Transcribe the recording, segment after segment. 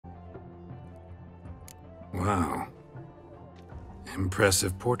Wow.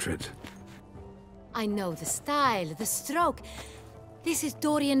 Impressive portrait. I know the style, the stroke. This is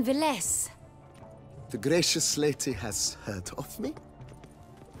Dorian Velez. The gracious lady has heard of me?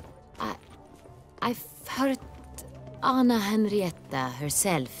 I've heard Anna Henrietta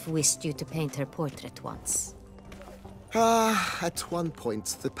herself wished you to paint her portrait once. At one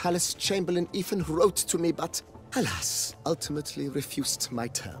point, the palace chamberlain even wrote to me, but, alas, ultimately refused my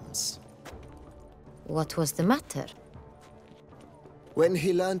terms. What was the matter? When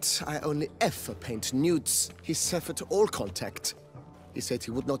he learned I only ever paint nudes, he severed all contact. He said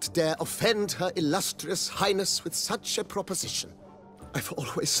he would not dare offend Her Illustrious Highness with such a proposition. I've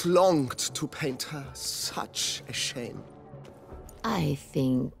always longed to paint her. Such a shame. I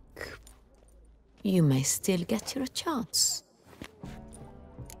think you may still get your chance.